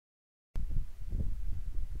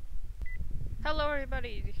Hello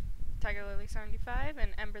everybody, TigerLily75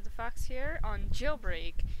 and Ember the Fox here on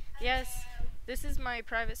Jailbreak. Yes, this is my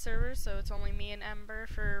private server, so it's only me and Ember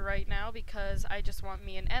for right now because I just want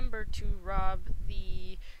me and Ember to rob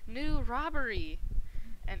the new robbery.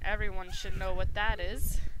 And everyone should know what that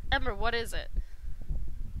is. Ember, what is it?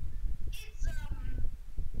 It's, a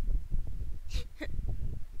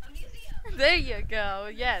museum. There you go,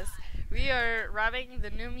 yes. We are robbing the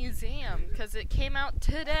new museum because it came out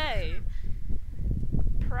today.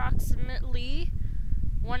 Approximately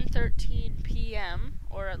 1:13 p.m.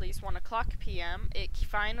 or at least 1 o'clock p.m. It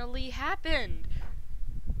finally happened.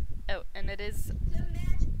 Oh, and it is The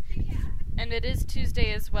magic happened. and it is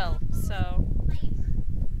Tuesday as well. So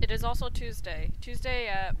it is also Tuesday. Tuesday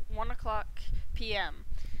at 1 o'clock p.m.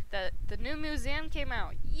 The new museum came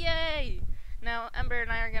out. Yay! Now Ember and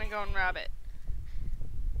I are gonna go and rob it.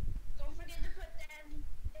 Don't forget to put that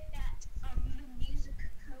music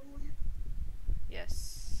code.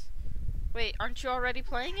 Yes. Wait, aren't you already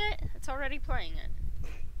playing it? It's already playing it.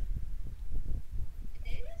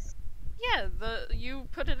 It is? Yeah, you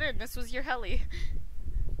put it in. This was your heli.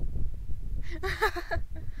 Wait,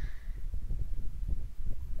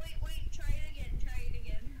 try it again,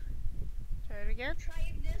 Try it again?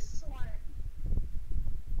 Try this one.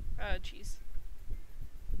 Oh, jeez.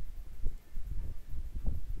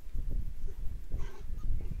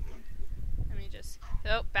 Let me just...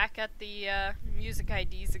 Oh, back at the music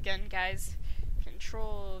IDs again, guys.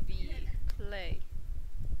 Control V, play.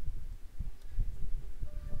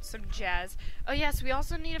 Some jazz. Oh yes, we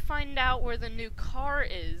also need to find out where the new car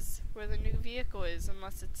is. Where the new vehicle is,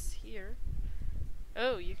 unless it's here.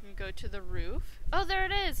 Oh, you can go to the roof. Oh, there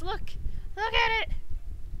it is! Look! Look at it!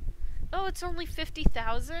 Oh, it's only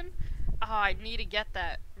 50,000? Oh, I need to get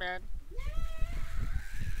that, man.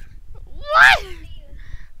 What?!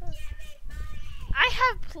 I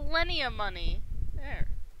have plenty of money.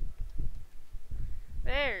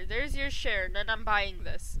 There's your share, and then I'm buying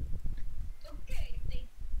this. Okay, thank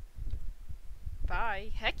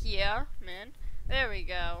Bye. Heck yeah, man. There we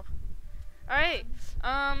go. Alright,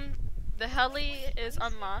 the heli is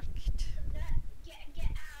unlocked. Get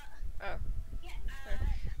out. Oh. Get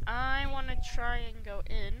out. I want to try and go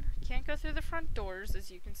in. Can't go through the front doors,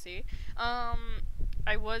 as you can see. I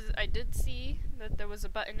did see that there was a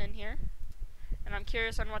button in here. And I'm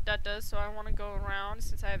curious on what that does, so I want to go around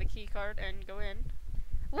since I have a key card and go in.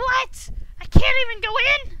 What? I can't even go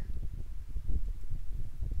in?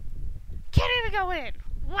 Can't even go in.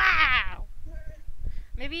 Wow.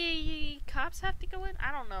 Maybe cops have to go in?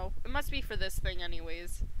 I don't know. It must be for this thing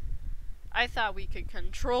anyways. I thought we could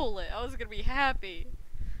control it. I was gonna be happy.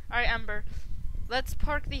 Alright, Ember. Let's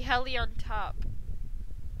park the heli on top.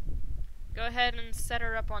 Go ahead and set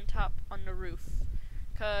her up on top on the roof.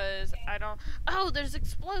 Cause I don't... Oh, there's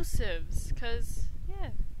explosives! Cause,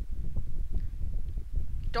 yeah.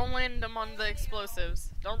 Don't land them on the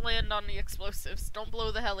explosives. Don't land on the explosives. Don't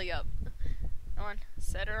blow the heli up. Come on,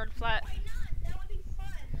 set her on flat. Why not? That would be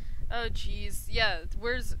fun. Oh, jeez. Yeah,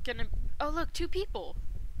 where's gonna... Oh, look, 2 people.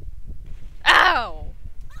 Ow!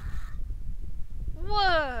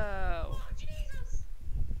 Whoa! Oh, Jesus!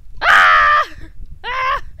 Ah!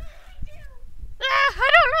 Ah! What did I do? Ah!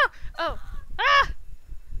 I don't know! Oh! Ah!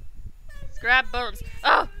 Grab bones.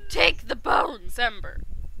 Oh! Take the bones, Ember!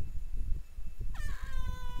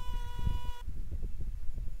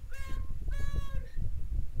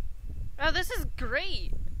 Oh, this is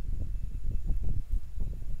great!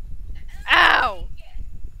 Ow!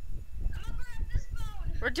 I'm gonna grab this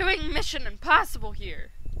phone. We're doing Mission Impossible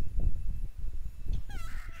here.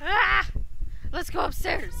 Ah! Let's go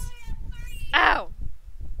upstairs. Ow!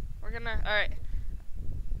 We're gonna... Alright.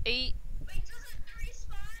 8. Wait, does it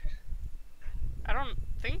respawn? I don't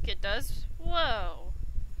think it does. Whoa.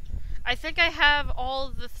 I think I have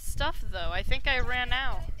all the stuff, though. I think I ran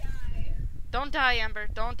out. Die. Don't die, Ember.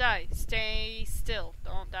 Don't die. Stay still.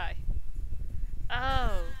 Don't die.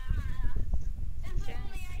 Oh. If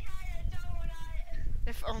only I had a donut.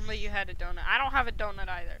 If only you had a donut. I don't have a donut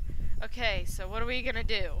either. Okay, so what are we gonna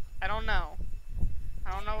do? I don't know.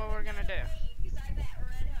 I don't know what we're gonna do. Because I'm at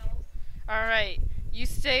red health. Alright. You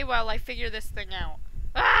stay while I figure this thing out.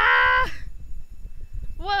 Ah!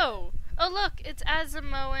 Whoa! Oh look, it's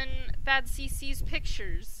Asimo and Bad CC's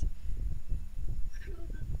pictures.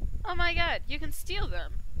 Oh my god, you can steal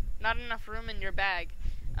them. Not enough room in your bag.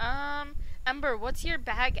 Ember, what's your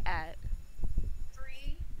bag at?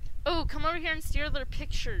 3. Oh, come over here and steal their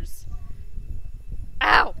pictures.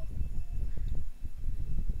 Ow!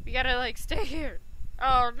 We gotta, like, stay here.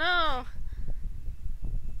 Oh, no!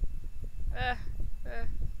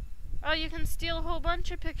 Oh, you can steal a whole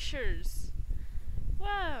bunch of pictures.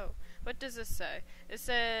 Whoa. What does this say? It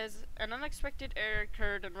says, an unexpected error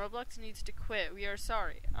occurred and Roblox needs to quit. We are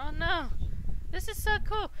sorry. Oh no! This is so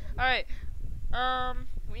cool! Alright,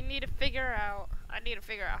 we need to figure out, I need to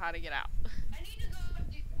figure out how to get out. I need to go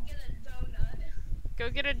get a donut. Go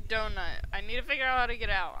get a donut. I need to figure out how to get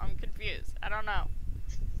out. I'm confused. I don't know.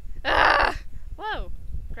 Ah! Whoa!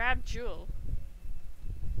 Grab jewel.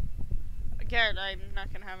 Again, I'm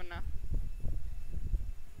not gonna have enough.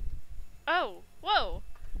 Oh! Whoa!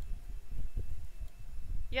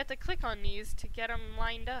 You have to click on these to get them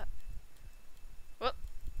lined up. Whoop!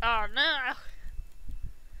 Oh no!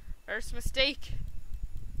 First mistake.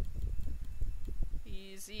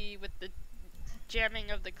 Easy with the jamming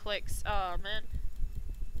of the clicks. Oh man.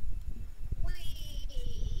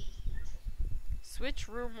 Whee! Switch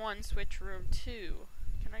room 1, switch room 2.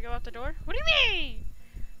 Can I go out the door? What do you mean?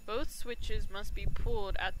 Both switches must be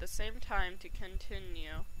pulled at the same time to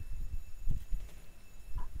continue.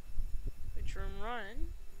 Switch room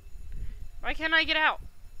 1. Why can't I get out?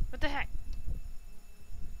 What the heck?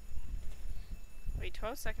 Wait,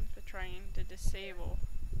 12 seconds for trying to disable.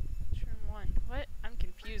 Switch room 1. What? I'm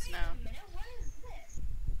confused Wait now. a minute, what is this?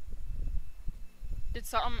 Did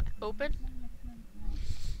something open?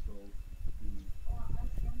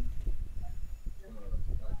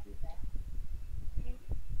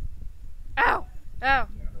 Ow! Ow!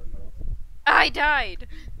 I died!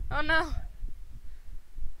 Oh no!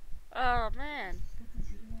 Oh man.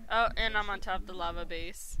 Oh, and I'm on top of the lava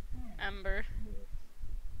base. Ember.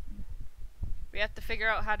 We have to figure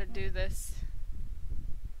out how to do this.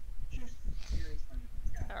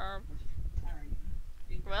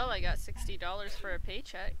 Well, I got $60 for a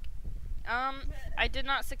paycheck. I did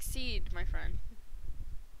not succeed, my friend.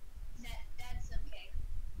 That's okay.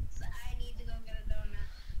 So I need to go get a donut.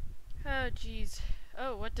 Oh, jeez.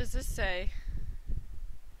 Oh, what does this say?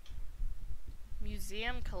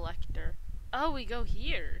 Museum collector. Oh, we go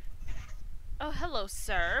here. Oh, hello,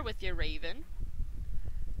 sir, with your raven.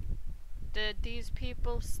 Did these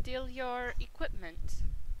people steal your equipment?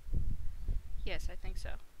 Yes, I think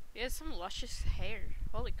so. He has some luscious hair.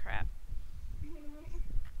 Holy crap. He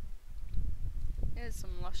has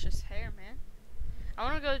some luscious hair, man. I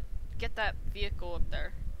want to go get that vehicle up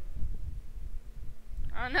there.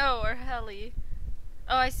 Oh no, or heli.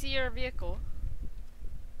 Oh, I see your vehicle.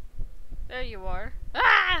 There you are.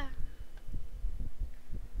 Ah!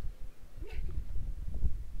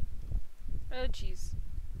 Oh jeez.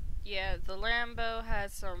 Yeah, the Lambo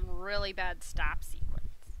has some really bad stop sequence.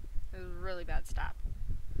 It was a really bad stop.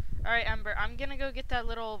 Alright, Ember, I'm gonna go get that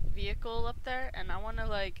little vehicle up there, and I wanna,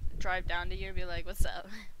 like, drive down to you and be like, what's up?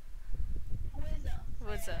 What's up?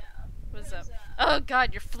 What's up? What's up? What's up? Oh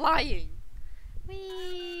god, you're flying! I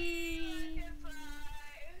Whee! can fly.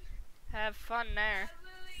 Have fun I there.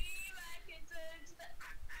 believe I can touch the...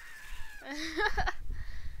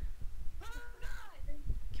 Oh god!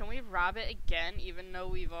 Can we rob it again, even though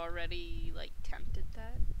we've already, like, tempted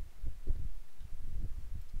that?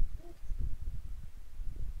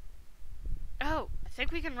 Oh, I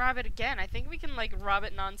think we can rob it again. I think we can, like, rob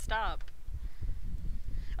it non-stop.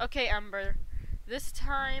 Okay, Ember. This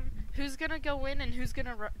time, who's gonna go in and who's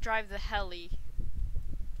gonna drive the heli?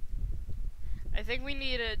 I think we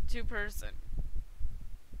need a two-person.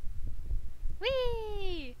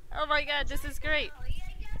 Whee! Oh my god, this is great. I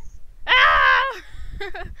guess. Ah!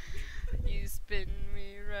 You spin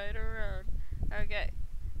me right around. Okay.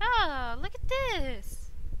 Ah, look at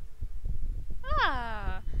this.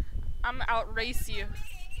 Ah. I'm outrace you.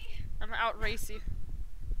 I'm outrace you.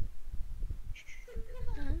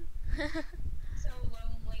 So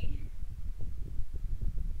lonely.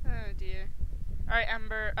 Oh dear. Alright,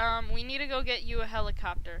 Ember, we need to go get you a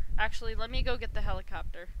helicopter. Actually, let me go get the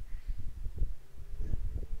helicopter.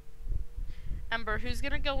 Ember, who's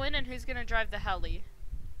gonna go in and who's gonna drive the heli?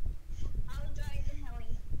 I'll drive the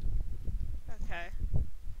heli. Okay.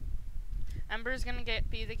 Ember's gonna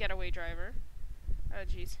be the getaway driver. Oh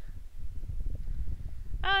jeez.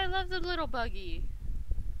 Oh, I love the little buggy.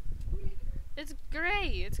 It's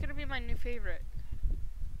great. It's gonna be my new favorite.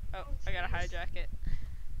 Oh, I gotta hijack it.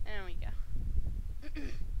 There we go.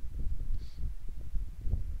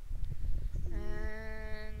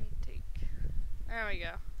 And take. There we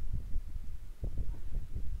go.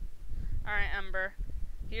 Alright, Ember.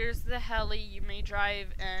 Here's the heli. You may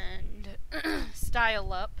drive and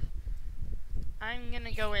style up. I'm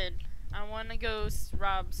gonna go in. I wanna go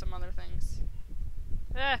rob some other things.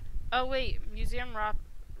 Ah! Oh wait, museum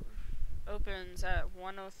opens at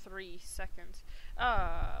 103 seconds.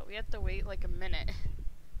 We have to wait like a minute.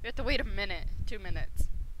 We have to wait a minute, 2 minutes,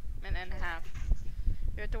 minute and a half.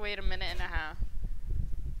 We have to wait a minute and a half.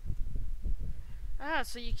 Ah,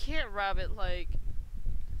 so you can't rob it, like,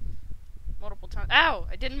 multiple times. Ow!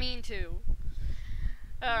 I didn't mean to.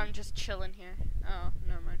 Oh, I'm just chilling here. Oh,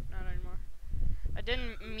 never mind. Not anymore. I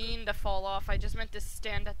didn't mean to fall off. I just meant to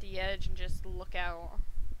stand at the edge and just look out.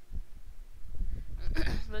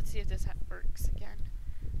 Let's see if this works again.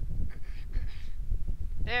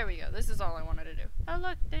 There we go. This is all I wanted to do. Oh,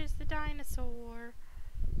 look. There's the dinosaur.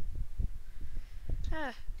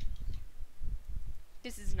 Ah.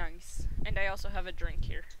 This is nice. And I also have a drink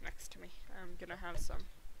here next to me. I'm gonna have some.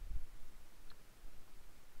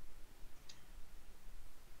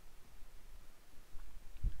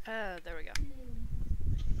 There we go.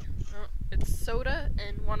 Oh, it's soda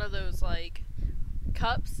in one of those, like,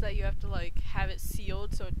 cups that you have to, like, have it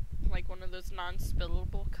sealed, so, like, one of those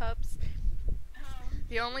non-spillable cups.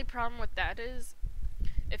 The only problem with that is,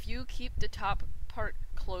 if you keep the top part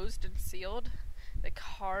closed and sealed, the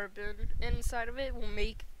carbon inside of it will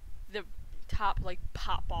make the top, like,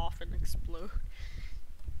 pop off and explode.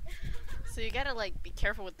 So you gotta, like, be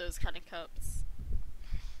careful with those kind of cups.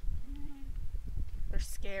 They're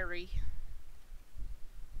scary.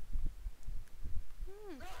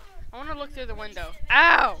 I want to look through the window.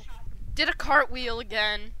 Ow! Did a cartwheel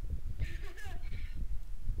again.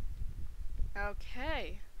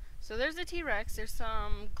 Okay. So there's a T-Rex. There's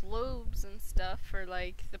some globes and stuff for,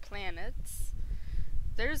 like, the planets.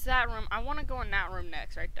 There's that room. I want to go in that room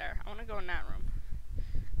next, right there. I want to go in that room.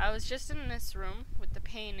 I was just in this room with the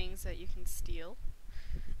paintings that you can steal.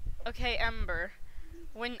 Okay, Ember.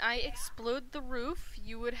 When I explode the roof,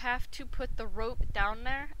 you would have to put the rope down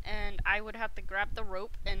there, and I would have to grab the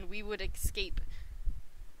rope, and we would escape.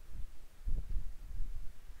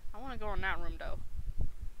 I want to go in that room, though.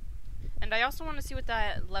 And I also want to see what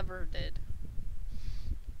that lever did.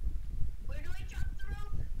 Where do I drop the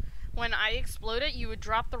rope? When I explode it, you would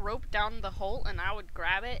drop the rope down the hole, and I would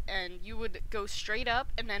grab it, and you would go straight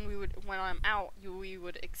up, and then we would, when I'm out, we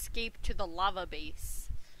would escape to the lava base.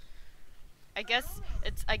 I guess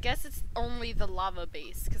it's only the lava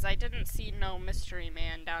base, because I didn't see no mystery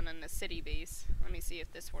man down in the city base. Let me see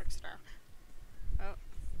if this works now. Oh.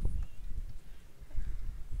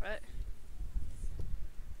 What?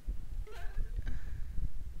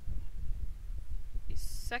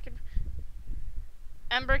 Second.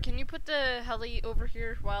 Ember, can you put the heli over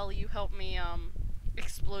here while you help me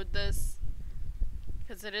explode this?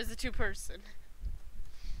 Because it is a two-person.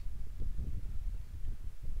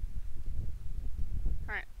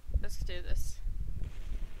 Alright, let's do this.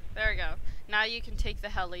 There we go. Now you can take the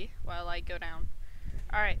heli while I go down.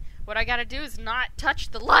 Alright, what I gotta do is not touch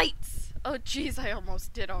the lights! Oh jeez, I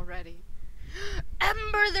almost did already.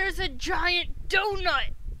 Ember, there's a giant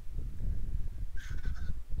donut!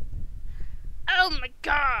 Oh my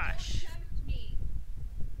gosh!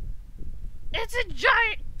 It's a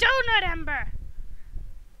giant donut, Ember!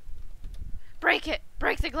 Break it!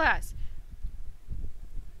 Break the glass!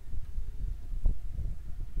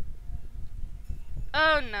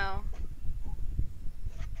 Oh no.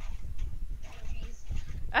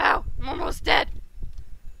 Ow! I'm almost dead!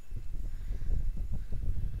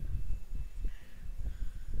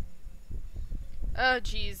 Oh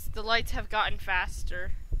jeez, the lights have gotten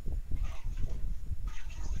faster.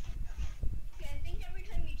 Okay, I think every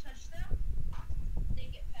time you touch them, they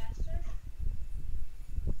get faster.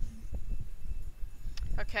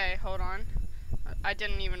 Okay, hold on. I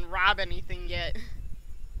didn't even rob anything yet.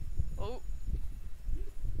 Oh.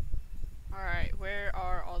 Alright, where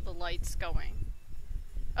are all the lights going?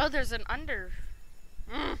 Oh, there's an under...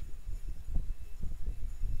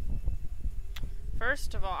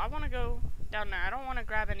 First of all, I want to go down there. I don't want to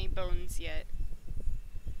grab any bones yet.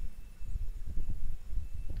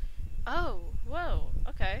 Oh, whoa,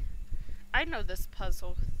 okay. I know this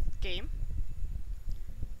puzzle game.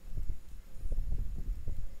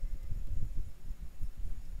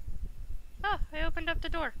 Oh, I opened up the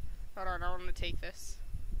door. Hold on, I want to take this.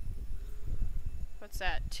 What's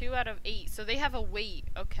that? 2 out of 8. So they have a weight.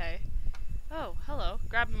 Okay. Oh, hello.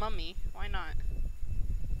 Grab mummy. Why not?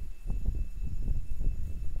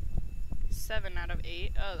 7 out of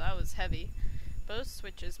 8. Oh, that was heavy. Both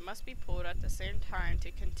switches must be pulled at the same time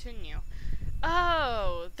to continue.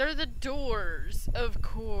 Oh, they're the doors. Of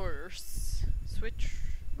course. Switch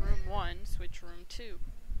room 1, switch room 2.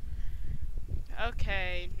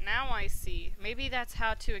 Okay, now I see. Maybe that's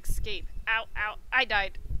how to escape. Ow, ow. I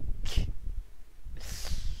died.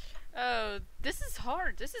 Oh, this is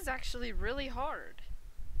hard. This is actually really hard.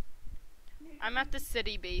 I'm at the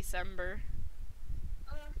city base, Ember.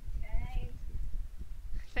 Okay.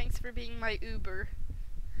 Thanks for being my Uber.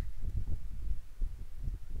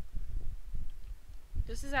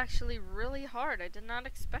 This is actually really hard. I did not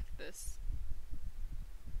expect this.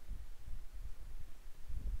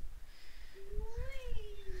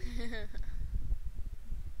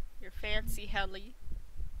 Your fancy heli.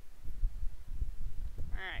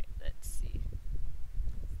 Alright, let's see.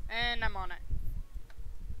 And I'm on it.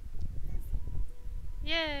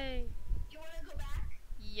 Yay! You wanna go back?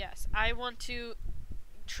 Yes, I want to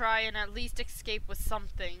try and at least escape with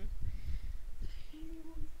something.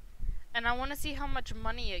 And I want to see how much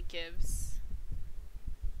money it gives.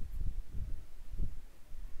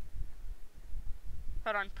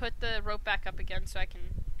 Hold on, put the rope back up again so I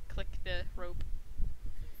can click the rope.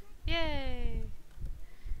 Yay!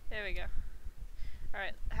 There we go.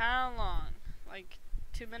 Alright, how long? Like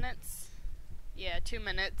 2 minutes? Yeah, 2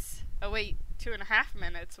 minutes. Oh wait, 2.5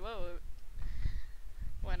 minutes. Whoa.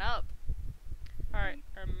 Went up. Alright,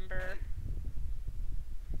 remember.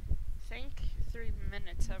 I think 3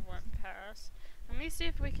 minutes have went past. Let me see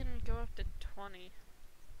if we can go up to 20.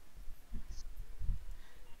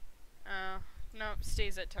 No,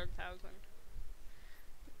 stays at 10,000.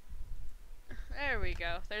 There we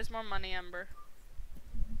go. There's more money, Ember.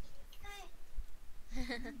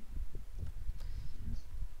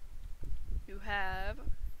 You have,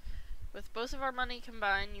 with both of our money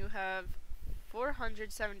combined, you have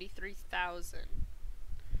 473,000.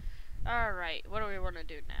 Alright, what do we want to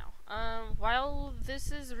do now? While this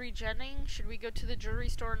is regenning, should we go to the jewelry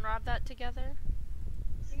store and rob that together?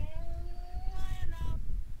 I don't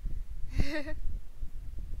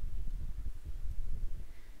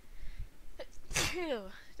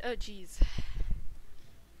know. Oh jeez.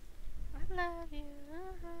 I love you.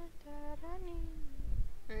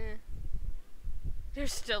 They're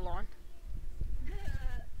still on.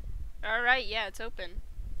 Alright, yeah, it's open.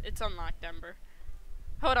 It's unlocked, Ember.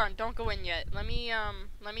 Hold on, don't go in yet. Let me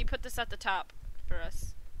put this at the top for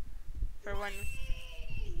us. For when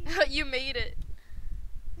you made it.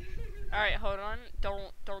 Alright, hold on.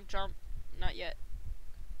 Don't jump. Not yet.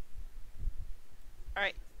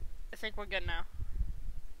 Alright. I think we're good now.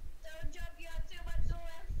 Don't jump, you have too much to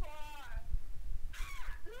live for.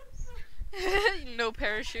 Oops. No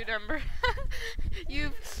parachute, Ember.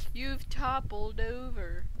 You've toppled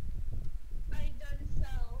over. I done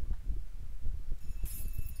so.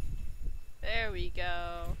 There we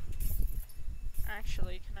go.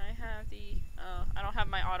 Actually, can I have the I don't have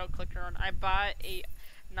my auto clicker on. I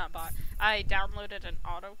downloaded an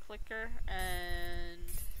auto clicker and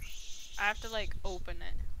I have to like open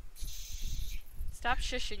it. Stop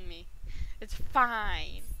shushing me. It's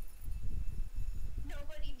fine.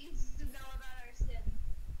 Nobody needs to know about our sin.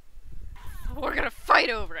 We're gonna fight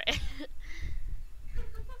over it.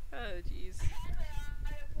 Oh jeez. I had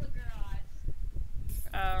my auto clicker on.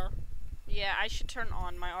 Oh. Yeah, I should turn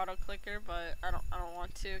on my auto clicker, but I don't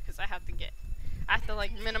want to because I have to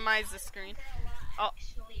like minimize the screen.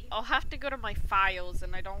 I'll have to go to my files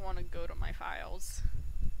and I don't want to go to my files.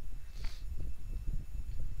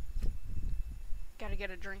 Gotta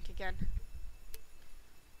get a drink again.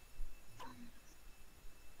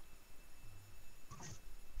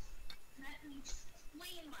 Let me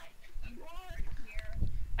explain my word here.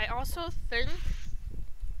 I also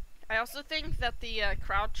think that the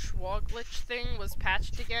crouch wall glitch thing was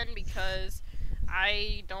patched again because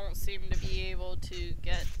I don't seem to be able to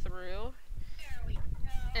get through. There we go.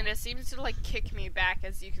 And it seems to like kick me back,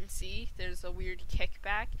 as you can see. There's a weird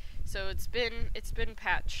kickback. So it's been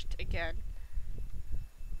patched again.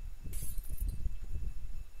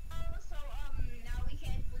 Oh, so now we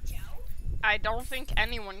can't glitch out? I don't think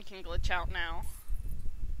anyone can glitch out now.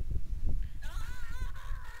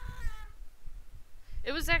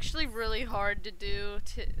 It was actually really hard to do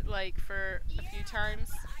for a few times.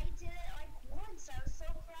 But I did it like once. I was so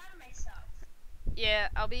proud of myself. Yeah,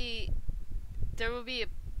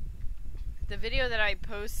 the video that I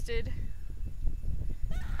posted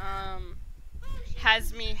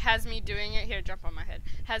has me doing it. Here, jump on my head.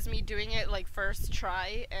 Has me doing it like first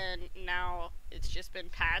try, and now it's just been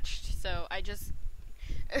patched. So I just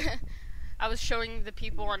I was showing the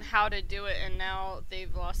people on how to do it, and now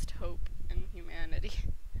they've lost hope in humanity.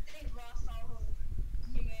 They've lost all hope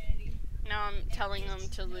in humanity. Now I'm telling them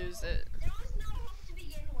to lose it. There was no hope to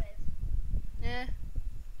begin with. Yeah.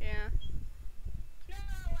 No,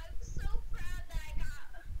 I was so proud that I got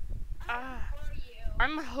for you.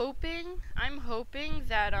 I'm hoping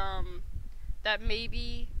that that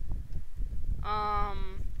maybe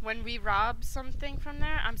when we rob something from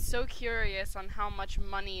there, I'm so curious on how much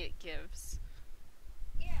money it gives.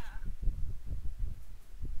 Yeah.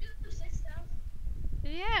 6,000.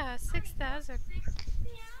 Yeah, 6,000 6,000.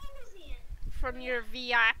 from your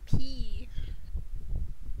VIP.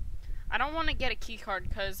 I don't want to get a key card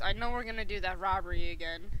because I know we're gonna do that robbery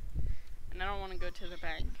again, and I don't want to go to the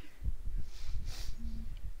bank.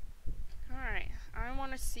 All Alright, I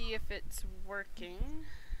want to see if it's working.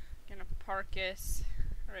 Gonna park us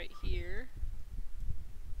right here.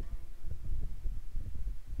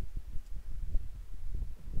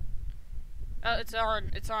 Oh, it's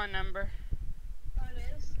on. It's on, Ember. Oh,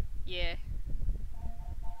 it is? Yeah.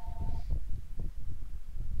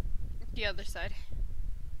 The other side.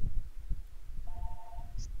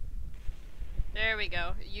 There we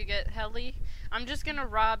go. You get heli. I'm just gonna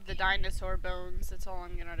rob the dinosaur bones. That's all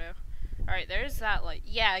I'm gonna do. Alright, there's that light.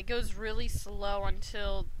 Yeah, it goes really slow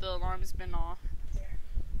until the alarm's been off.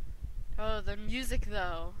 Oh, the music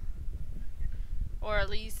though. Or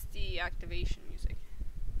at least the activation music.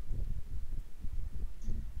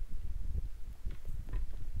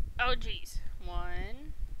 Oh jeez.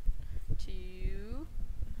 1, 2,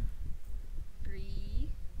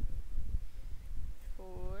 3,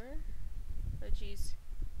 4. Oh jeez.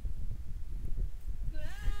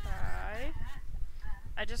 5.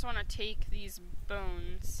 I just want to take these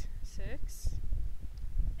bones. 6.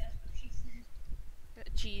 That's what she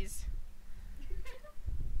said. Jeez.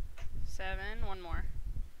 7. One more.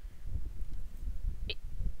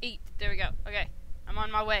 8. There we go. Okay. I'm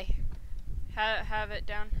on my way. Have it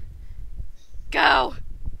down. Go!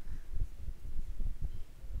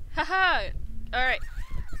 Haha! Alright.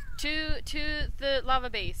 To the lava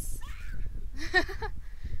base.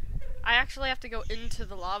 I actually have to go into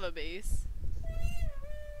the lava base.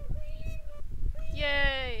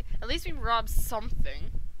 Yay! At least we robbed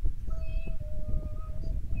something.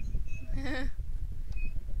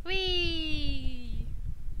 Whee!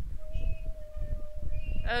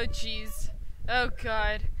 Oh jeez. Oh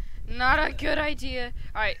god. Not a good idea.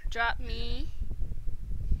 Alright, drop me.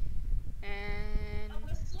 And... I'm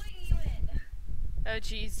gonna swing you in. oh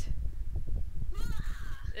jeez.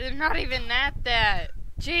 Not even that.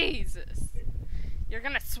 Jesus. You're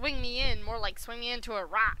gonna swing me in, more like swing me into a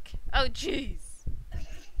rock. Oh jeez.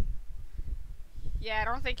 Yeah, I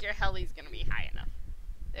don't think your heli's gonna be high enough.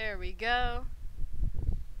 There we go.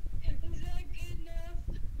 Is that good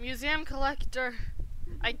enough? Museum collector.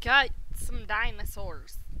 I got some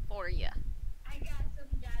dinosaurs for you. I got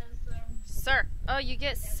some dinosaurs. Sir. Oh, you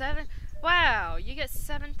get 7. Wow, you get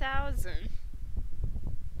 7,000.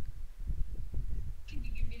 Can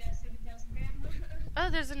you give me that 7,000 gram?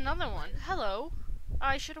 Oh, there's another one. Hello. Oh,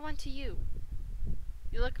 I should have went to you.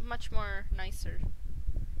 You look much more nicer.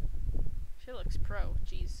 She looks pro.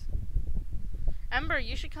 Jeez. Ember,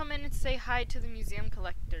 you should come in and say hi to the museum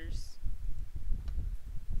collectors.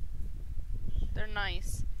 They're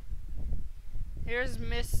nice. Here's a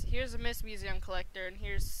Miss Museum Collector, and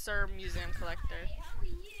here's Sir Museum Collector. Hi, how are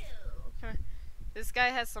you? Come on. This guy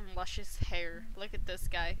has some luscious hair. Look at this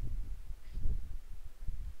guy.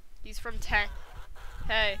 He's from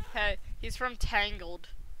Hey, he's from Tangled.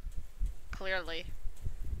 Clearly.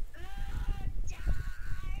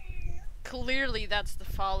 Clearly that's the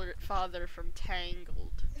father from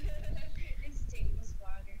Tangled. It's Table's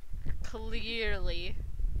father. Clearly.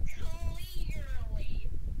 Clearly.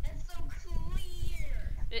 That's so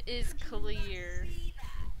clear. It is clear. See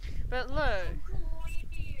that? But look. So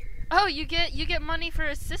clear. Oh, you get money for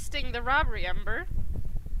assisting the robbery, Ember.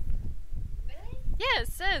 Really? Yeah, it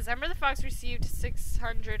says Ember the Fox received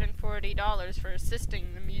 $640 for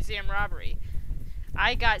assisting the museum robbery.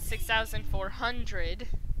 I got 6,400.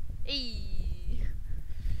 Eee.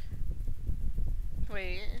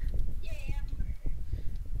 Wait. Yeah.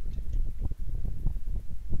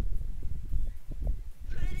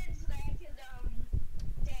 Put it in so that I can,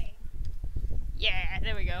 dang. Yeah,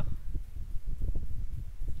 there we go.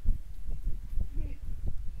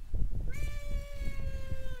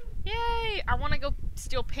 Yay! I want to go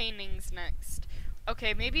steal paintings next.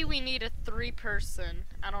 Okay, maybe we need a 3-person.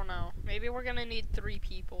 I don't know. Maybe we're gonna need 3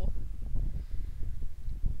 people.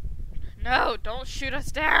 No, don't shoot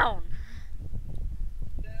us down!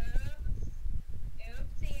 Oops.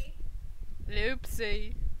 Oopsie.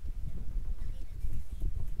 Oopsie.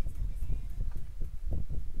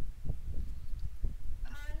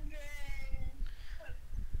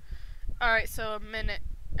 Alright, so 1.5 minutes.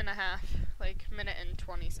 Like, 1 minute and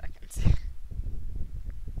 20 seconds.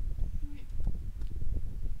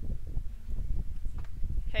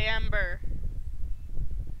 Hey, Ember.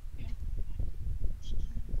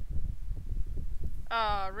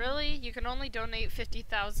 Oh, really? You can only donate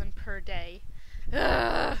 50,000 per day.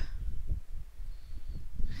 Ugh.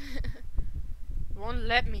 Won't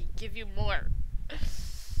let me give you more.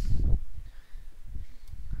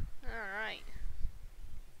 Alright.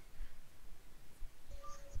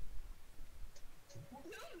 Who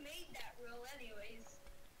made that rule anyways?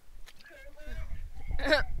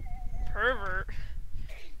 Pervert.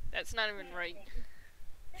 That's not even right.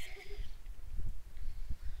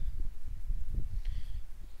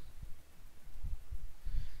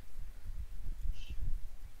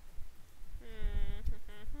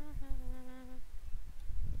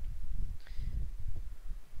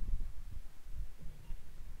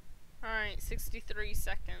 Alright, 63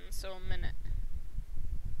 seconds, so a minute.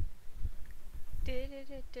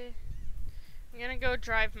 I'm gonna go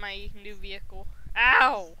drive my new vehicle.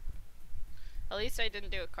 Ow! At least I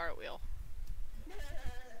didn't do a cartwheel.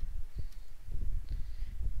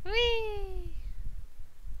 Whee!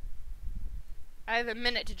 I have a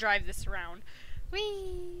minute to drive this around.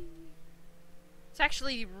 Whee! It's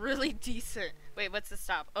actually really decent. Wait, what's the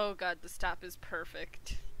stop? Oh god, the stop is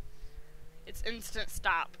perfect. It's instant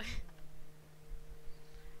stop.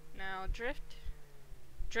 Now, drift.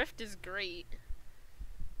 Drift is great.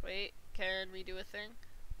 Wait, can we do a thing?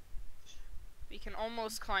 We can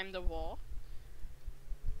almost climb the wall.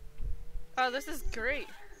 Oh, this is great.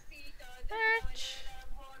 Arch.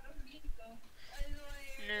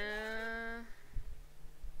 No.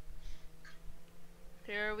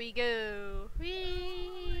 Here we go.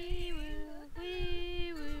 Wee woo,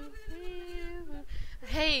 wee woo, wee woo.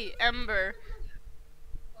 Hey, Ember.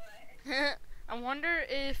 I wonder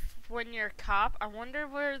if when you're a cop, I wonder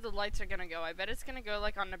where the lights are gonna go. I bet it's gonna go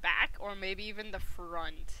like on the back or maybe even the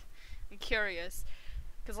front. I'm curious.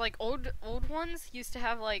 Cause like old ones used to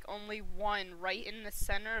have like only one right in the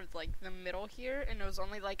center of like the middle here, and it was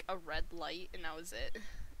only like a red light, and that was it.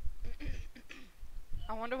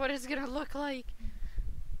 I wonder what it's gonna look like.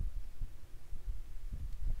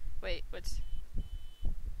 Wait, what's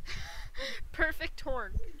perfect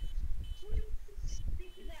horn?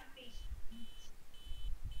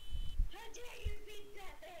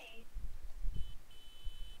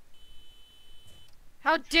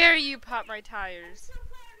 How dare you pop my tires? I'm so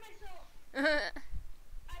proud of myself.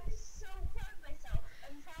 I'm so proud of myself.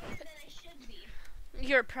 I'm prouder than I should be.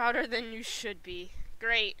 You're prouder than you should be.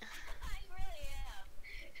 Great. I really am.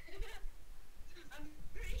 I'm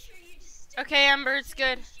pretty sure you just. Okay, Ember, it's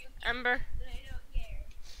good. Ember. But I don't care.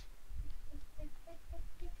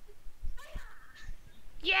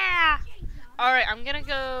 Yeah! Alright, I'm gonna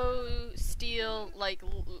go steal, like,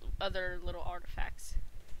 other little artifacts.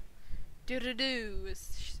 Do-do-do, it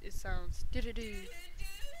sounds. Do-do-do.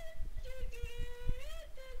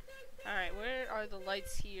 Alright, where are the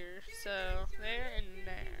lights here? So, there and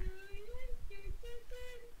there.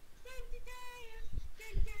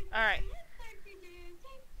 Alright.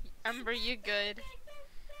 Ember, you good?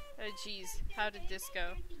 Oh, jeez. How did this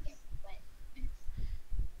go?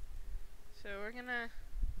 So, we're gonna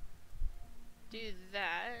do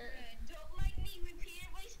that. Don't mind me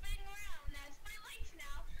repeatedly spinning around. That's my life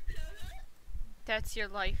now. That's your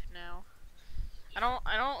life now. I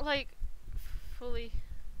don't like fully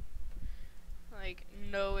like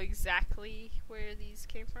know exactly where these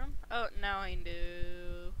came from. Oh, now I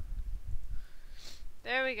do.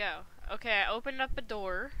 There we go. Okay, I opened up a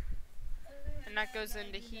door, and that goes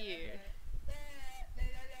into here.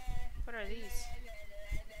 What are these?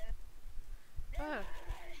 Oh.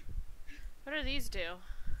 What do these do?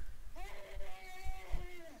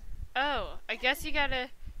 Oh, I guess you gotta.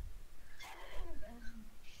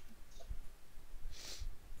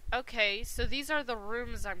 Okay, so these are the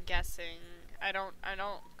rooms, I'm guessing. I don't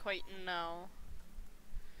quite know.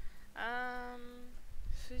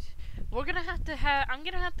 We're gonna have to I'm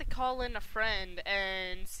gonna have to call in a friend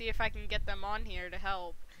and see if I can get them on here to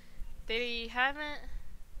help. They haven't.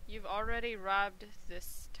 You've already robbed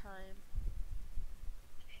this time.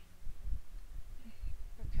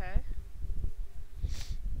 Okay.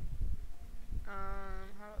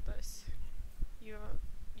 How about this? You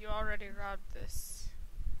already robbed this.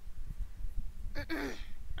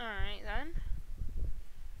 Alright then.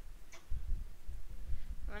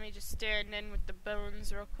 Let me just stand in with the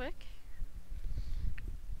bones real quick.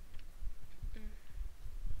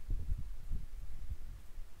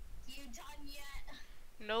 You done yet?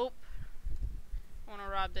 Nope. I wanna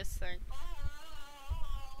rob this thing.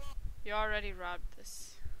 You already robbed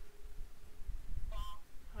this.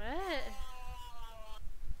 What?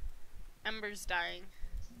 Ember's dying.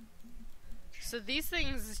 So these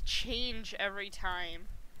things change every time.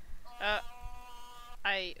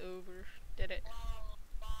 I overdid it.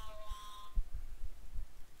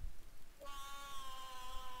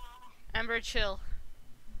 Ember, chill.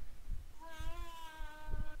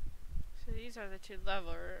 So these are the two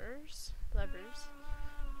levers.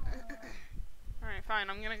 Alright, fine.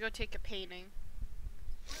 I'm gonna go take a painting.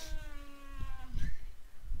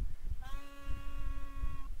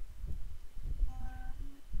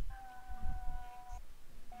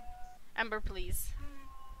 Ember, please.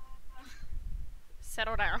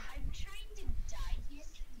 Settle down. I'm trying to die here,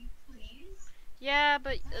 can you please? Yeah,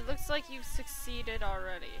 but it looks like you've succeeded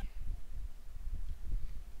already.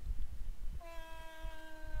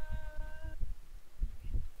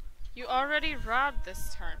 You already robbed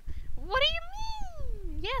this time. What do you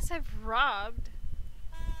Yes, I've robbed.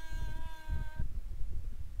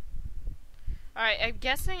 Alright, I'm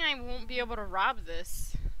guessing I won't be able to rob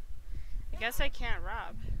this. I guess I can't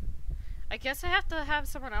rob. I guess I have to have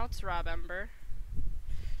someone else rob Ember.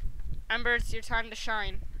 Ember, it's your time to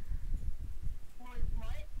shine.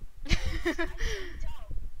 What?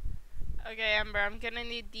 Okay, Ember, I'm gonna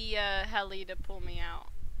need the heli to pull me out.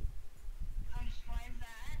 Why is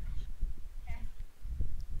that? Okay.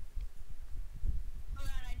 Hold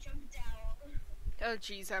on, I jumped out. Oh,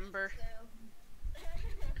 jeez, Ember. So.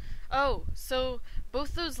 Oh, so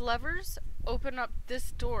both those levers open up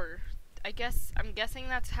this door. I'm guessing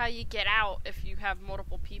that's how you get out if you have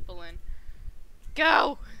multiple people in.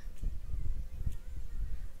 Go!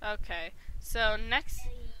 Okay, so next,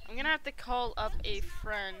 I'm gonna have to call up a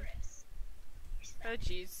friend. Oh,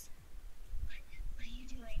 jeez. What are you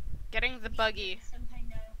doing? Getting the buggy. Senpai,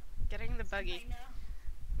 no. Getting the buggy. Senpai,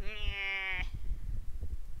 no. Nyeh.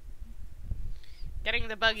 Getting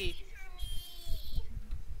the buggy. Wait for me.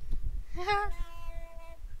 Senpai.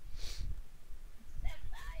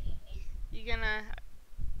 You gonna...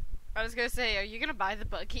 I was gonna say, are you gonna buy the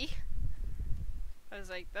buggy? I was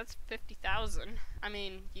like, that's 50,000. I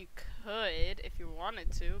mean, you could if you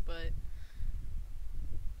wanted to, but...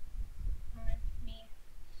 Me.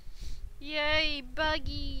 Yay,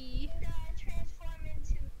 buggy! I'm gonna transform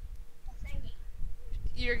into a thingy.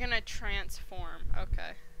 You're gonna transform.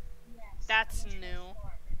 Okay. Yes. That's I'm a new.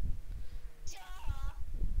 transformer.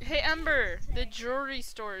 Duh. Hey, Ember, the jewelry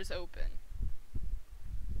store is open.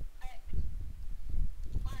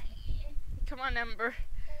 Why? Come on, Ember.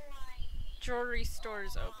 Why? Jewelry store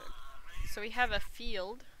is open. So we have a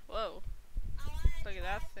field. Whoa. Look at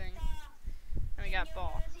that thing. And we got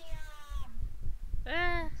ball.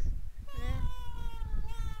 Eh.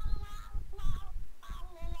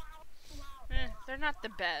 They're not the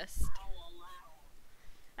best.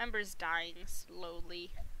 Ember's dying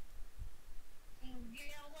slowly.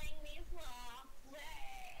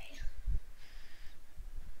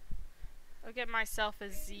 I'll get myself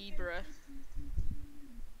a zebra.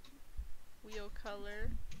 Wheel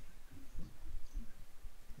color.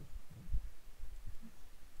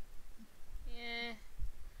 Yeah.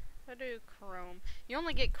 I'll do chrome. You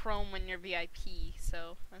only get chrome when you're VIP,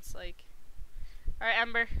 so that's like... Alright,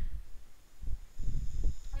 Ember.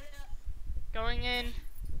 Going in.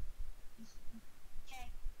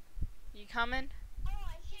 Okay. You coming? Oh,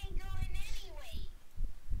 I can't go in anyway.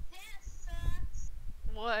 That sucks.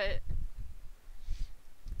 What?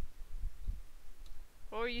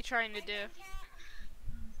 What were you trying to do? Dang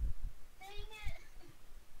it.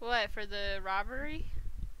 What, for the robbery?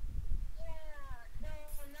 Yeah, no,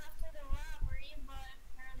 not for the robbery, but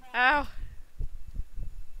for the Ow.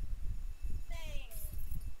 thing.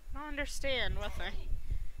 I don't understand. What thing?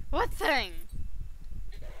 What thing?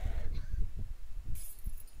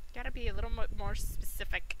 Gotta be a little more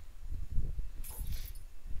specific.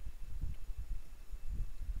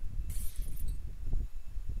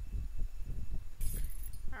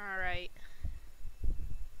 Alright.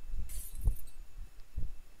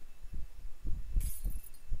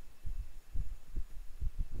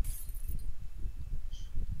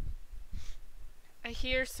 I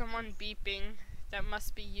hear someone beeping. That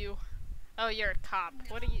must be you. Oh, you're a cop.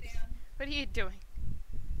 What are you doing?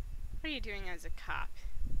 What are you doing as a cop?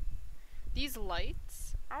 These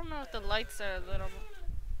lights? I don't know if the lights are a little...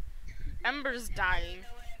 Ember's dying. I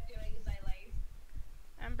know what I'm doing is I like.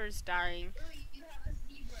 Ember's dying. Ooh, you have a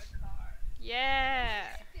zebra car. Yeah.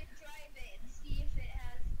 I could drive it and see if it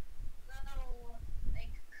has little,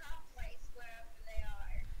 like, cop lights wherever they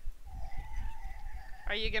are.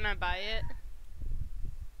 Are you gonna buy it?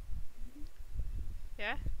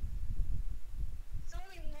 Yeah? It's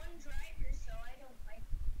only one driver, so I don't like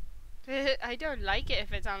it. I don't like it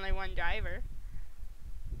if it's only one driver.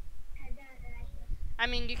 I don't like it. I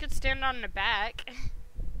mean, you could stand on the back.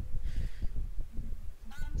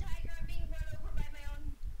 Tiger, I'm being run over by my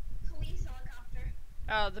own police helicopter.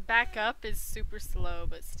 Oh, the back up is super slow,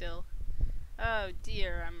 but still. Oh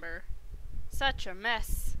dear, Ember. Such a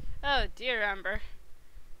mess. Oh dear, Ember.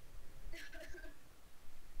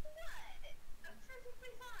 What? I'm perfectly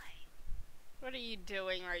fine. What are you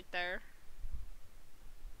doing right there?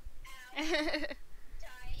 Ow. Dying?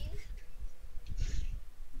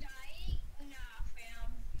 Dying? Nah,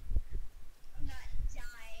 fam. I'm not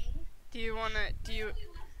dying. do you wanna I only have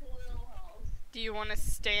little health. do you wanna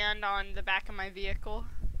stand on the back of my vehicle?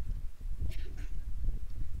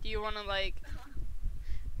 Do you wanna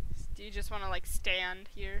do you just wanna stand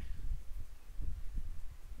here?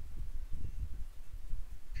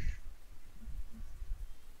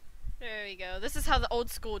 There we go. This is how the old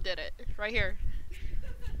school did it. Right here.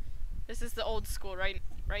 This is the old school, right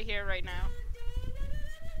here, right now.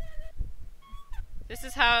 This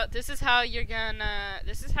is how you're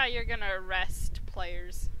gonna arrest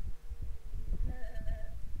players.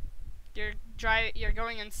 You're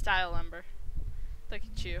going in style, Ember. Look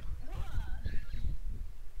at you.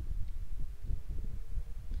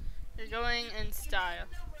 You're going in style.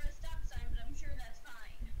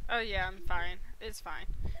 Oh yeah, I'm fine. It's fine.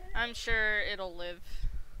 I'm sure it'll live.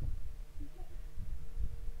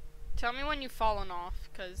 Tell me when you've fallen off,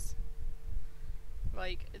 cause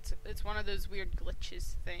like it's one of those weird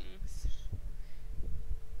glitches things.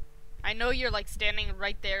 I know you're like standing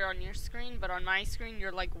right there on your screen, but on my screen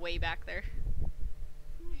you're like way back there.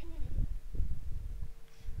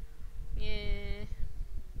 Yeah.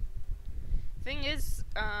 Thing is,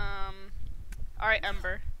 alright,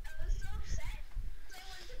 Ember. I was so upset because I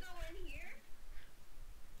went to go in here.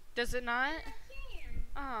 Does it not?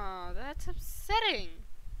 Oh, that's upsetting.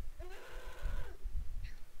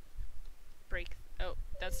 Break. Oh,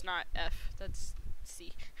 that's not F. That's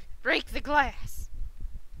C. Break the glass.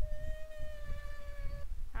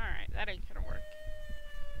 Alright, that ain't gonna work.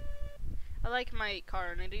 I like my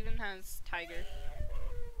car, and it even has tiger.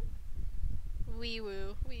 Wee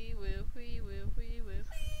woo, wee woo, wee woo, wee woo.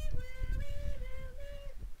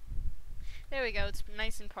 There we go, it's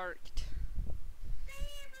nice and parked.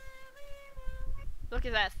 Look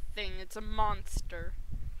at that thing, it's a monster.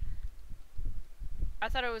 I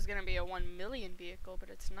thought it was gonna be a 1 million vehicle, but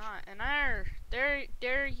it's not. And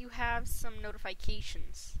there you have some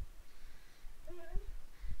notifications.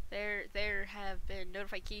 There have been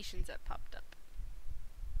notifications that popped up.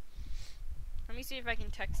 Let me see if I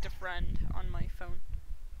can text a friend on my phone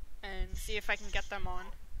and see if I can get them on.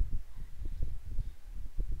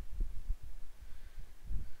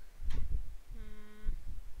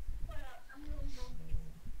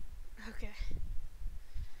 Okay.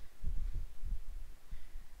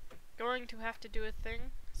 Going to have to do a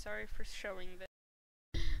thing. Sorry for showing this.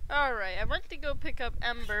 Alright, I went to go pick up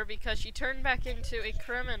Ember because she turned back into a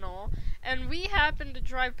criminal, and we happened to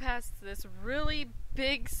drive past this really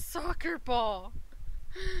big soccer ball.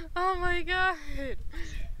 Oh my god.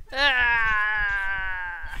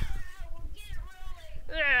 Ah.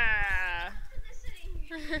 Ah.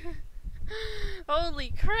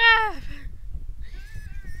 Holy crap.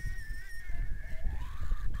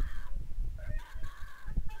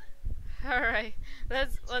 Alright,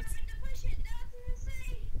 let's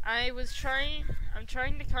I'm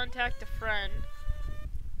trying to contact a friend.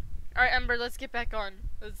 Alright, Ember, let's get back on.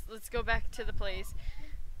 Let's go back to the place.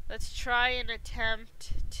 Let's try and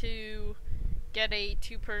attempt to get a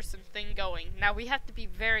 2-person thing going. Now we have to be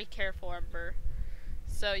very careful, Ember.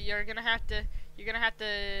 So you're gonna have to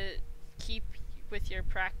keep with your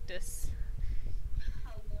practice.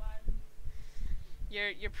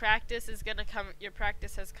 Your practice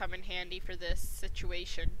has come in handy for this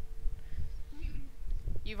situation.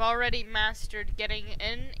 You've already mastered getting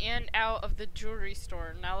in and out of the jewelry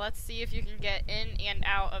store. Now let's see if you can get in and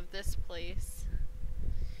out of this place.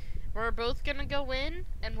 We're both gonna go in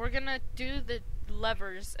and we're gonna do the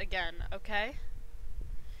levers again, okay?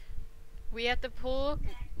 We have to pull,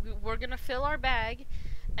 we're gonna fill our bag,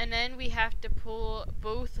 and then we have to pull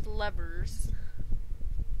both levers.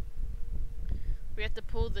 We have to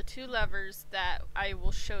pull the 2 levers that I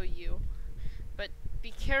will show you. But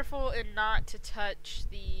be careful and not to touch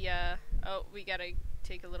the, oh, we gotta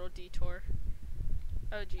take a little detour.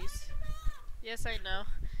 Oh, jeez. Yes, I know.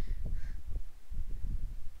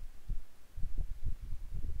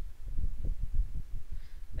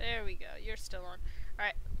 There we go. You're still on.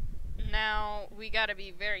 Alright. Now, we gotta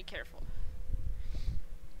be very careful.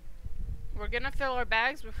 We're gonna fill our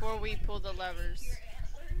bags before we pull the levers.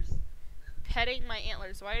 Petting my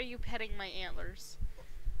antlers. Why are you petting my antlers?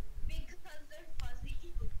 Because they're fuzzy.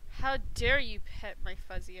 How dare you pet my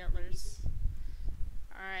fuzzy antlers?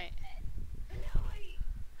 Alright.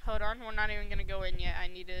 Hold on, we're not even gonna go in yet. I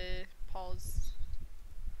need to pause.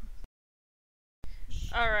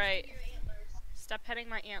 Alright. Stop petting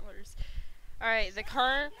my antlers. Alright, the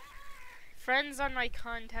friends on my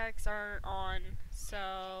contacts aren't on,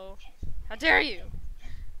 so how dare you?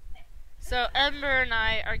 So Ember and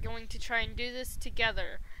I are going to try and do this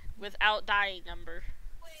together without dying, Ember.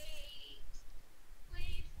 Wait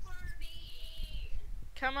for me.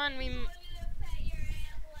 Come on,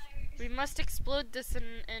 we must explode this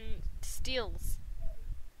in steels.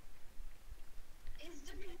 Is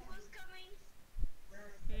the people's coming?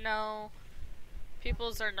 No.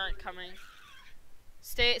 Peoples are not coming.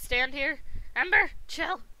 Stand here. Ember,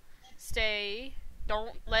 chill. Stay.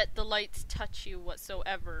 Don't let the lights touch you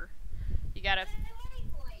whatsoever. You gotta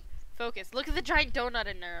Focus. Look at the giant donut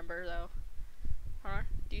in there, Ember, though. Hold on.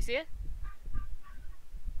 Do you see it?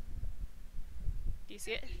 Do you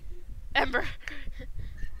see it? Ember!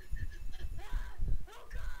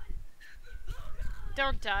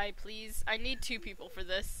 Don't die, please. I need 2 people for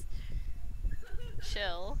this.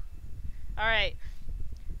 Chill. Alright.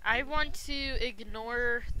 I want to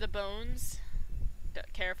ignore the bones.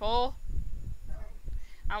 Careful.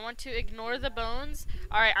 I want to ignore the bones.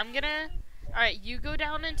 Alright, I'm gonna... Alright, you go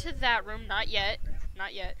down into that room. Not yet.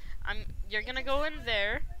 Not yet. You're gonna go in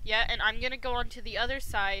there. Yeah, and I'm gonna go onto the other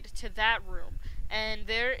side to that room. And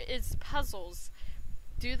there is puzzles.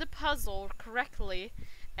 Do the puzzle correctly,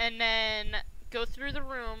 and then go through the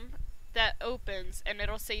room that opens, and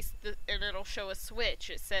it'll say and it'll show a switch.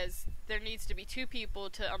 It says there needs to be 2 people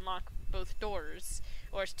to unlock both doors,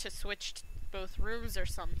 or to switch both rooms or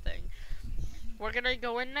something. We're gonna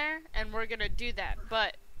go in there and we're gonna do that,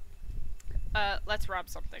 but let's rob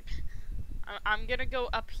something. I'm gonna go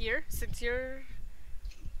up here since you're.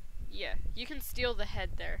 Yeah, you can steal the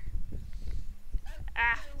head there.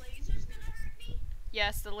 Ah. The laser's gonna hurt me?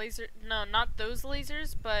 Yes, the laser. No, not those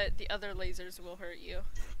lasers, but the other lasers will hurt you.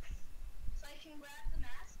 So I can grab the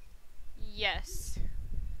mask? Yes.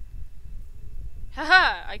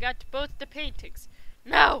 Haha! I got both the paintings.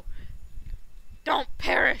 No! Don't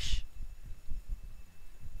perish!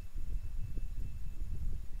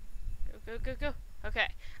 Go, go, go, go. Okay,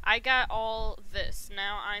 I got all this.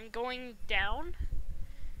 Now I'm going down.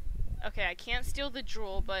 Okay, I can't steal the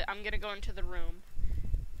jewel, but I'm gonna go into the room.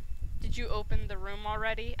 Did you open the room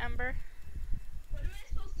already, Ember? What am I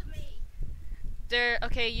supposed to make?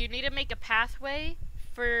 Okay, you need to make a pathway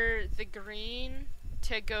for the green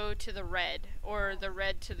to go to the red, or the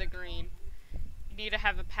red to the green. You need to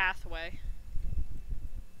have a pathway.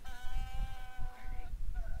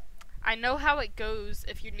 I know how it goes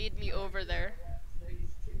if you need me over there.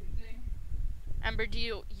 Ember, do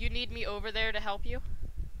you need me over there to help you?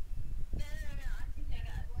 No, I think I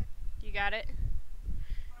got one. You got it?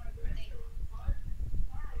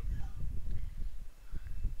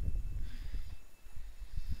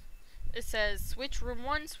 It says switch room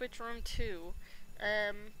 1, switch room 2.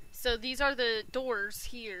 So these are the doors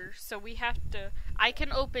here. So we have to. I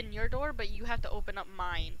can open your door, but you have to open up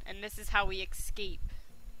mine. And this is how we escape.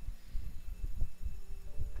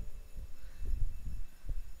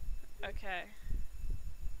 Okay.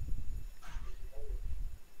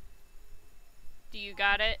 Do you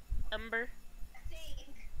got it, Ember? I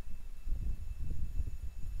think.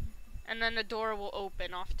 And then the door will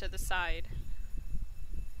open off to the side.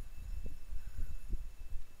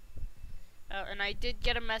 Oh, and I did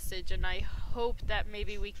get a message, and I hope that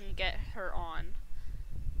maybe we can get her on.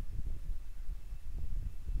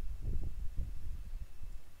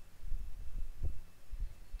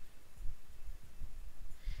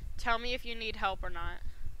 Tell me if you need help or not.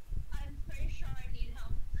 I'm pretty sure I need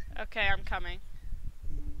help. Okay, I'm coming.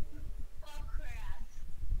 Oh crap.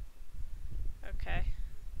 Okay.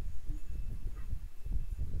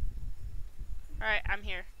 Alright, I'm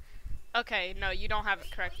here. Okay, no, you don't have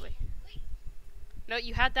it correctly. Wait. No,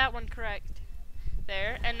 you had that one correct.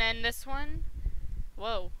 There, and then this one.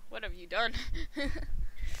 Whoa, what have you done?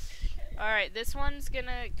 Alright, this one's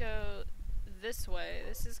gonna go this way.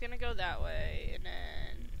 This is gonna go that way, and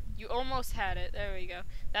then you almost had it. There we go.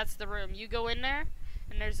 That's the room. You go in there,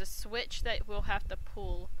 and there's a switch that we'll have to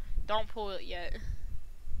pull. Don't pull it yet.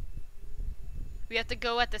 We have to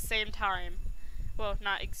go at the same time. Well,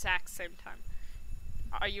 not exact same time.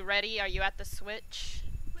 Are you ready? Are you at the switch?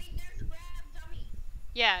 Wait, there's a grab dummy.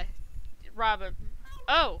 Yeah, Robin.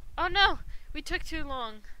 Oh, oh no! We took too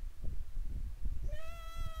long.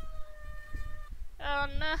 Oh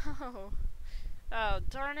no! Oh,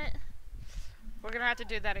 darn it. We're gonna have to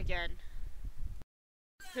do that again.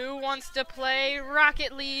 Who wants to play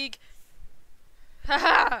Rocket League?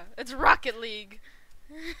 Haha! It's Rocket League!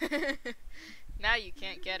 Now you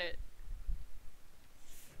can't get it.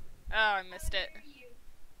 Oh, I missed it.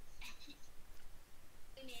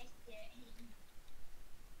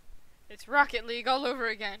 It's Rocket League all over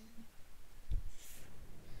again.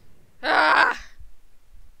 Ah!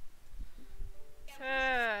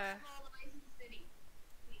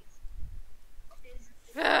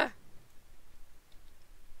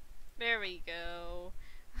 There we go.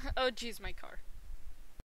 Oh jeez, my car.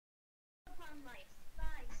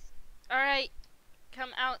 Alright, come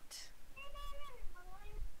out.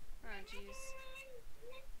 Oh jeez.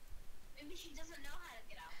 Maybe she doesn't know how to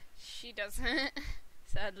get out. She doesn't,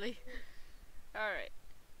 sadly. Alright.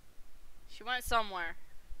 She went somewhere.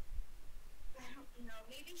 I don't know.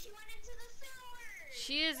 Maybe she went into the sewers.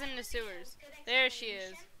 She is in the sewers. There she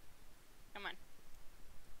is. Come on.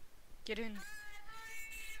 Get in.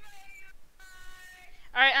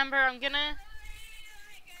 Alright, Ember, I'm gonna...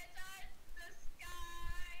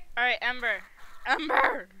 Alright, Ember.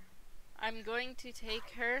 Ember! I'm going to take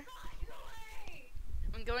her...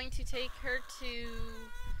 I'm going to take her to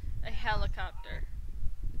a helicopter.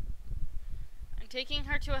 I'm taking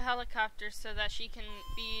her to a helicopter so that she can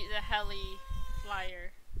be the heli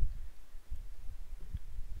flyer.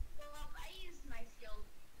 Well, I used my field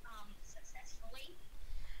successfully.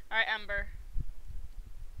 Alright, Ember.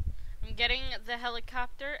 I'm getting the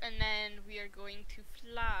helicopter and then we are going to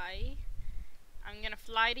fly. I'm gonna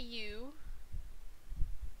fly to you.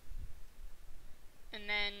 And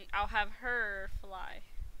then I'll have her fly.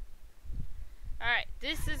 Alright,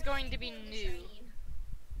 this is going to be new.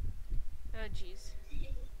 Oh jeez.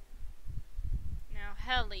 Now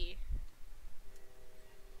heli.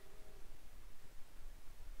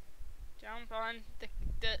 Jump on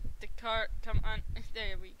the cart. Come on.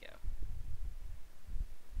 There we go.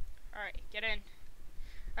 Alright, get in.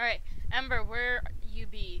 Alright, Ember, where you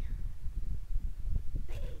be?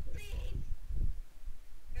 You're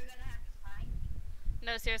gonna have to find me.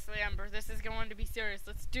 No, seriously, Ember, this is going to be serious.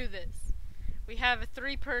 Let's do this. We have a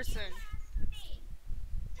 3-person. Pass me.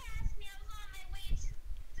 I was on my way to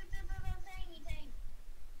the thingy thing.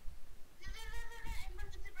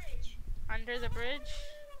 Under the bridge. Under the bridge?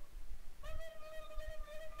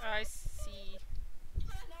 Oh, I see.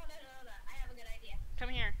 No. I have a good idea. Come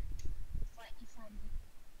here. You find me.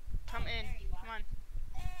 Come in. There you are. Come on.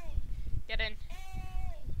 Hey. Get in. Hey.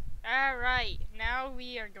 Alright, now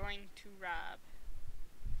we are going to rob.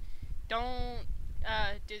 Don't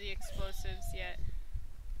do the explosives yet.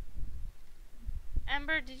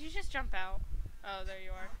 Ember, did you just jump out? Oh, there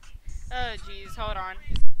you are. Oh, jeez, hold on.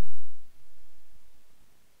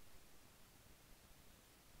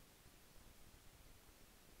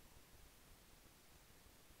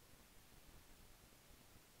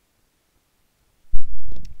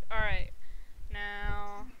 Alright,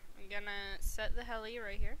 now I'm gonna set the heli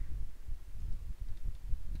right here.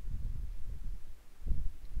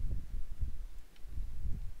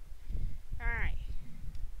 Alright.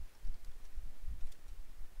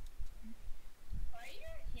 Why are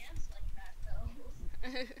your hands like that,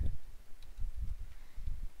 though?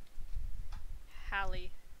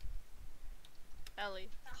 Heli. Heli.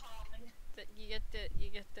 The hauling. You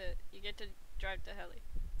get to drive the heli.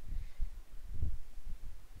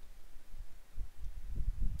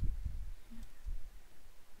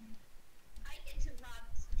 I get to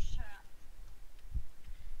rob some shop.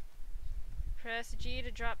 Press G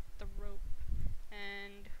to drop the rope.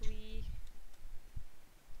 And we...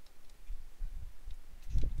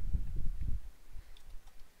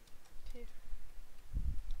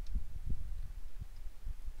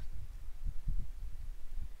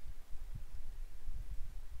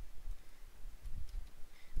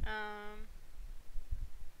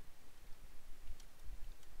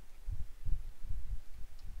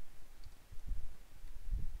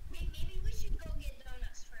 Maybe we should go get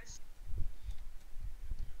donuts first.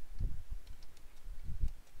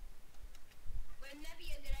 Wouldn't that be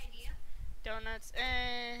a good idea? Donuts,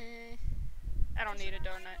 I don't need a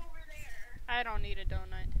donut. Right over there. I don't need a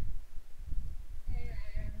donut.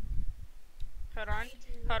 Hold on, I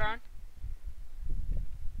do. hold on.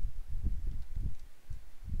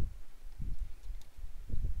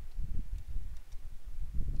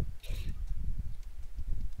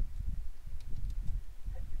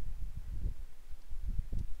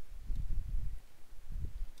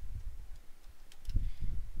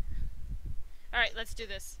 Alright, let's do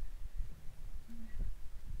this.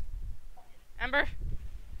 Ember,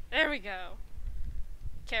 there we go.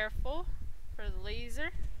 Careful for the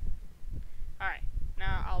laser. Alright,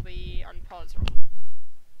 now I'll be on pause roll.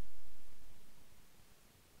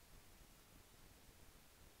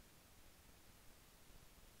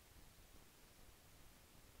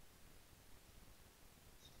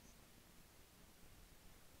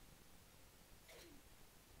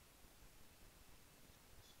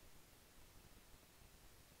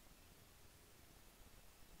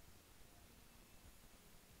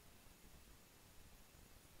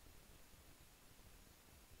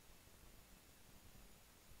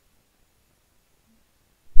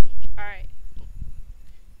 Alright,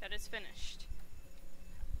 that is finished.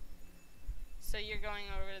 So you're going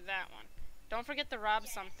over to that one. Don't forget to rob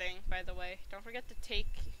something, by the way. Don't forget to take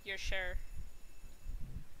your share.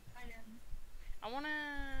 I know.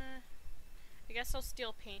 I guess I'll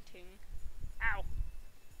steal painting. Ow.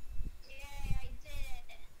 Yay, I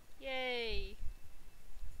did. Yay.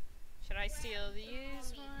 Should I steal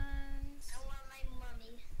these ones? I want my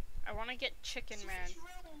mummy. I want to get Chicken Man. Switch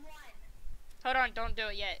room 1. Hold on, don't do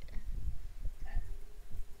it yet.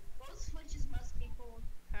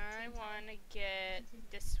 I want to get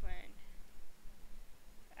this one.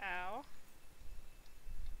 Ow.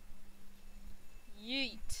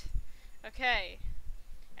 Yeet. Okay.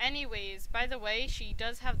 Anyways, by the way, she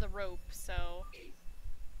does have the rope, so... Okay.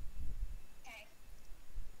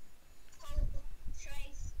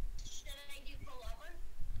 Should I do pull over?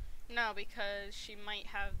 No, because she might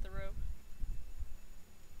have the rope.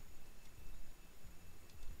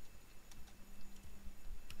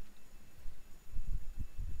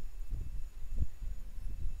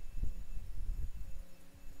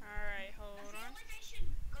 Alright, hold I feel on. like I should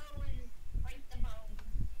go and break the bone.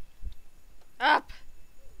 Up!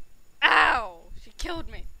 Ow! She killed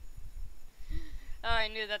me. Oh, I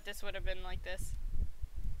knew that this would have been like this.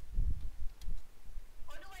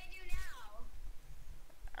 What do I do now?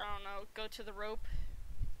 I don't know. Go to the rope.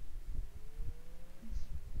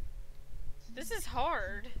 This is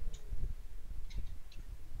hard.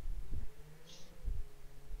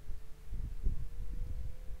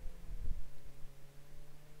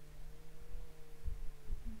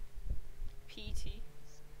 PT.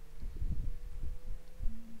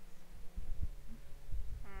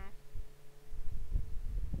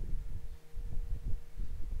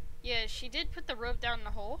 Yeah, she did put the rope down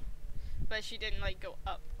the hole, but she didn't like go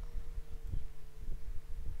up.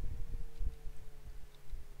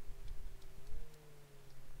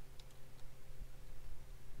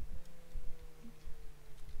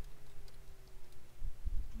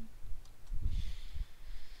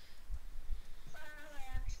 I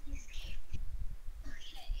actually escaped.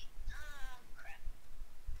 Okay. Crap.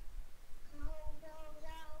 Oh, no.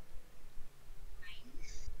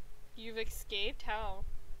 Nice. You've escaped? How?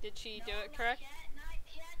 Did she do it correct?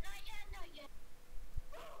 Not yet.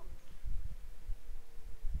 Oh.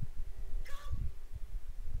 Go.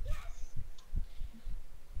 Yes.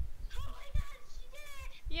 Oh my god, she did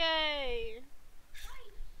it. Yay! I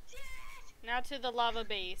did it. Now to the lava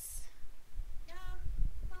base. No,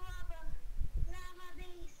 lava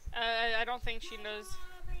base. I don't think she knows.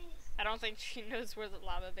 Lava base. I don't think she knows where the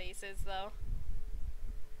lava base is, though.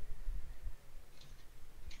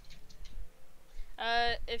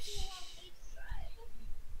 If she...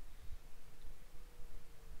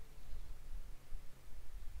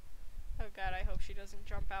 Oh god, I hope she doesn't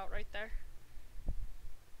jump out right there.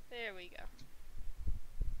 There we go.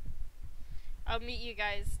 I'll meet you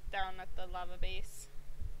guys down at the lava base.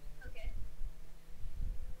 Okay.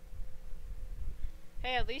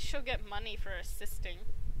 Hey, at least she'll get money for assisting.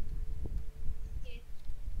 Okay.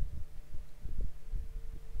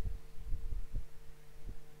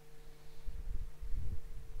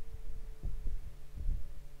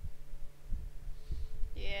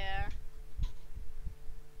 Yeah.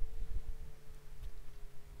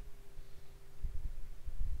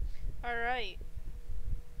 Alright.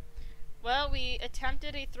 Well, we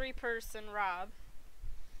attempted a 3-person rob.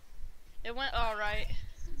 It went alright.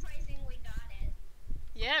 Surprisingly got it.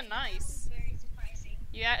 Yeah, nice. That was very surprising.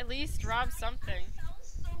 You at least robbed something. I fell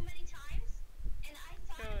so many times, and I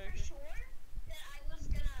thought for Good. sure that I was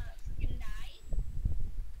gonna freaking die,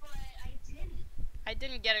 but I didn't. I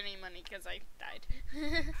didn't get any money because I died.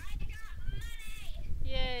 I got money!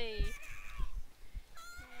 Yay.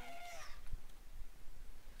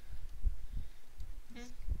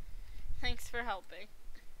 Thanks for helping.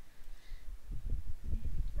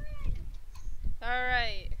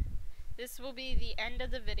 Alright. This will be the end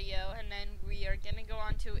of the video, and then we are gonna go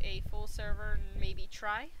on to a full server and maybe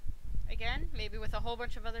try again. Maybe with a whole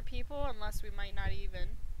bunch of other people, unless we might not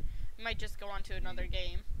even. We might just go on to another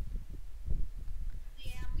game.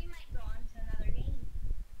 Yeah, we might go on to another game.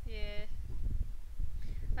 Yeah.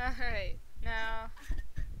 Alright. Now...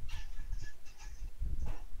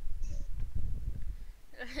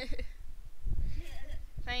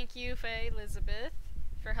 Thank you, Faye Elizabeth,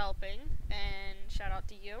 for helping, and shout out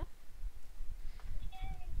to you.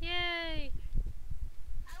 Yay!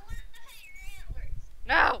 I want to pet your antlers.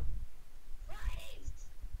 No! Please!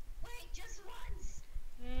 Wait, just once!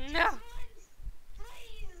 No! Just once!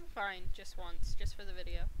 Please! Fine, just once, just for the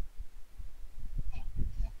video.